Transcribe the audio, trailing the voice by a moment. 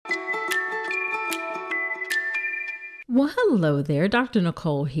Well, hello there, Dr.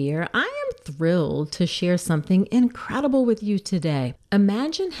 Nicole here. I am thrilled to share something incredible with you today.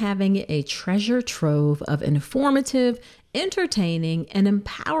 Imagine having a treasure trove of informative, entertaining, and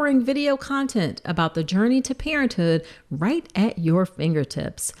empowering video content about the journey to parenthood right at your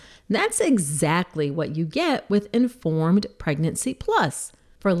fingertips. That's exactly what you get with Informed Pregnancy Plus.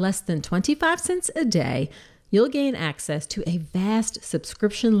 For less than 25 cents a day, you'll gain access to a vast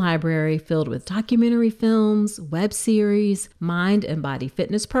subscription library filled with documentary films, web series, mind and body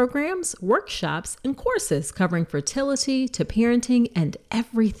fitness programs, workshops, and courses covering fertility to parenting and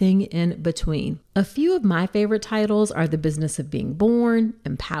everything in between. A few of my favorite titles are The Business of Being Born,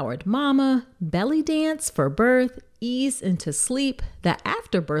 Empowered Mama, Belly Dance for Birth, Ease into Sleep, The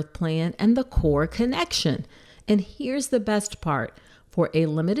Afterbirth Plan, and The Core Connection. And here's the best part. For a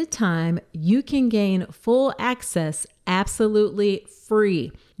limited time, you can gain full access absolutely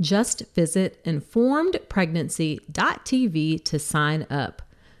free. Just visit informedpregnancy.tv to sign up.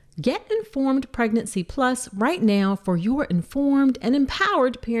 Get Informed Pregnancy Plus right now for your informed and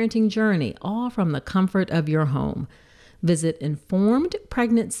empowered parenting journey, all from the comfort of your home. Visit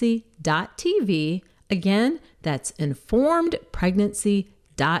informedpregnancy.tv. Again, that's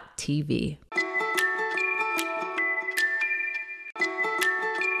informedpregnancy.tv.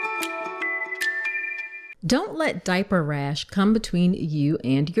 Don't let diaper rash come between you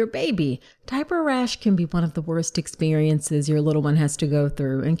and your baby. Diaper rash can be one of the worst experiences your little one has to go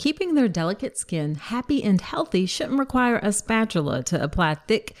through, and keeping their delicate skin happy and healthy shouldn't require a spatula to apply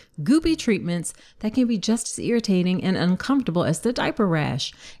thick, goopy treatments that can be just as irritating and uncomfortable as the diaper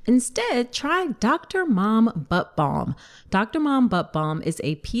rash. Instead, try Dr. Mom Butt Balm. Dr. Mom Butt Balm is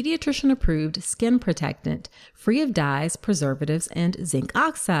a pediatrician-approved skin protectant, free of dyes, preservatives, and zinc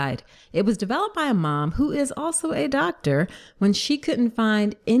oxide. It was developed by a mom who is also a doctor when she couldn't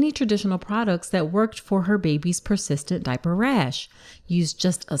find any traditional products that worked for her baby's persistent diaper rash. Use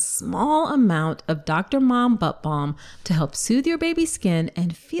just a small amount of Dr. Mom Butt Balm to help soothe your baby's skin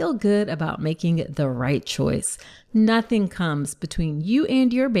and feel good about making the right choice. Nothing comes between you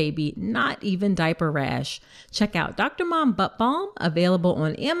and your baby, not even diaper rash. Check out Dr. Mom Butt Balm, available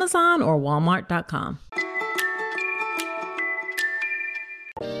on Amazon or Walmart.com.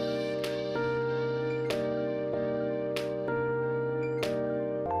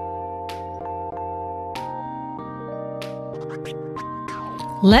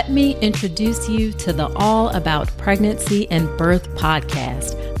 Let me introduce you to the All About Pregnancy and Birth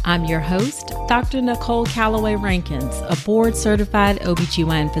podcast. I'm your host, Dr. Nicole Calloway Rankins, a board-certified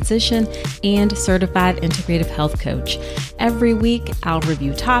OBGYN physician and certified integrative health coach. Every week, I'll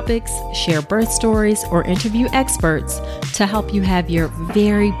review topics, share birth stories, or interview experts to help you have your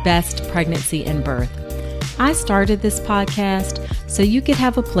very best pregnancy and birth. I started this podcast so you could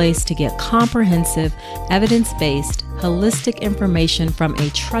have a place to get comprehensive, evidence-based, holistic information from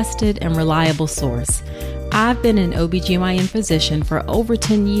a trusted and reliable source. I've been an OBGYN physician for over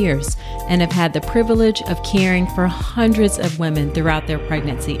 10 years and have had the privilege of caring for hundreds of women throughout their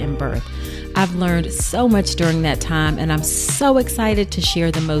pregnancy and birth. I've learned so much during that time, and I'm so excited to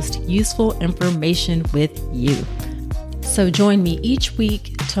share the most useful information with you. So join me each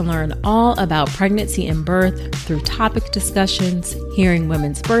week to learn all about pregnancy and birth through topic discussions, hearing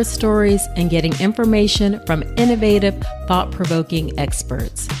women's birth stories, and getting information from innovative, thought-provoking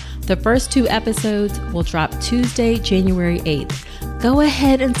experts. The first 2 episodes will drop Tuesday, January 8th. Go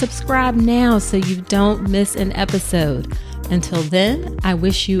ahead and subscribe now so you don't miss an episode. Until then, I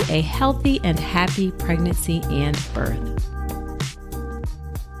wish you a healthy and happy pregnancy and birth.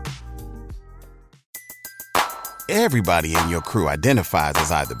 Everybody in your crew identifies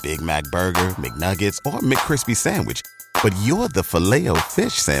as either Big Mac Burger, McNuggets, or McCrispy Sandwich. But you're the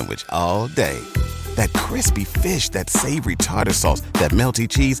Filet-O-Fish Sandwich all day. That crispy fish, that savory tartar sauce, that melty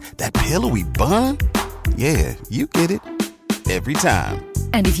cheese, that pillowy bun. Yeah, you get it. Every time.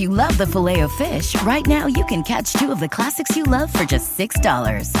 And if you love the Filet-O-Fish, right now you can catch 2 of the classics you love for just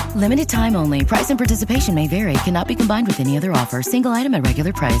 $6. Limited time only. Price and participation may vary. Cannot be combined with any other offer. Single item at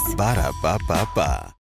regular price. Ba-da-ba-ba-ba.